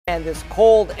And this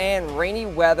cold and rainy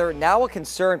weather now a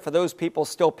concern for those people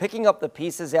still picking up the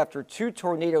pieces after 2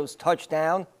 tornadoes touched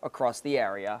down across the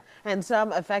area. And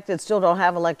some affected still don't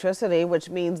have electricity, which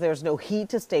means there's no heat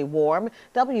to stay warm.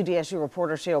 WDSU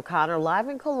reporter Shay O'Connor live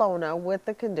in Kelowna with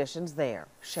the conditions there.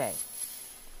 Shay.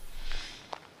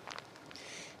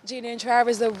 Gina and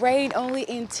Travis, the rain only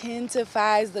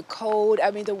intensifies the cold. I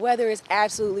mean, the weather is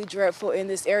absolutely dreadful in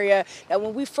this area. Now,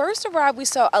 when we first arrived, we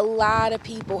saw a lot of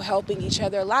people helping each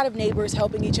other, a lot of neighbors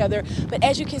helping each other. But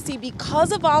as you can see,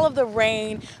 because of all of the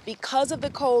rain, because of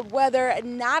the cold weather,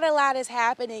 not a lot is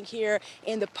happening here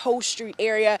in the Post Street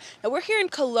area. Now, we're here in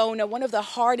Kelowna, one of the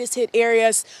hardest hit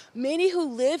areas. Many who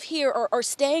live here are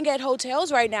staying at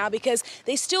hotels right now because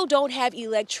they still don't have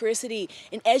electricity.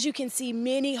 And as you can see,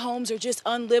 many homes are just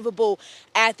unlivable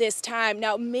at this time.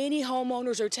 Now, many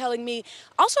homeowners are telling me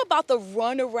also about the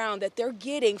runaround that they're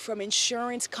getting from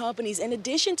insurance companies in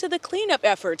addition to the cleanup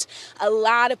efforts. A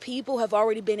lot of people have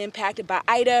already been impacted by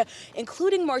Ida,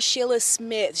 including Marshilla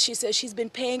Smith. She says she's been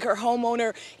paying her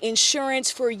homeowner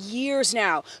insurance for years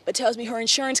now, but tells me her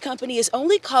insurance company is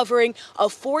only covering a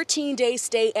 14-day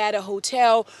stay at a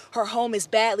hotel. Her home is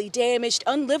badly damaged,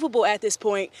 unlivable at this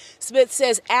point. Smith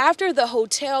says after the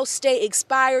hotel stay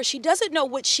expires, she doesn't know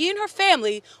what she and her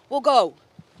family will go.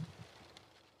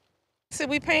 So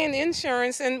we paying the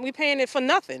insurance and we paying it for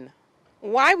nothing.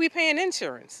 Why are we paying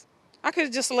insurance? I could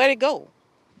have just let it go.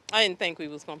 I didn't think it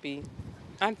was going to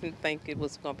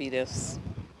be this.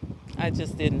 I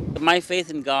just didn't. My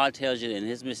faith in God tells you in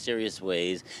his mysterious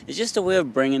ways, it's just a way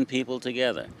of bringing people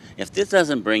together. If this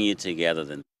doesn't bring you together,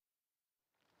 then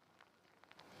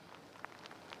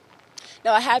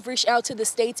Now, I have reached out to the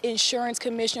state's insurance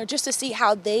commissioner just to see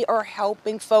how they are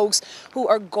helping folks who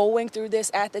are going through this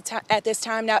at this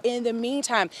time. Now, in the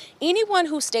meantime, anyone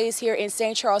who stays here in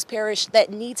St. Charles Parish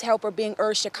that needs help are being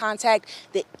urged to contact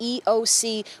the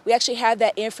EOC. We actually have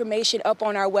that information up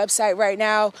on our website right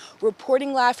now.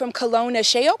 Reporting live from Kelowna,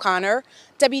 Shay O'Connor,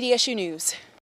 WDSU News.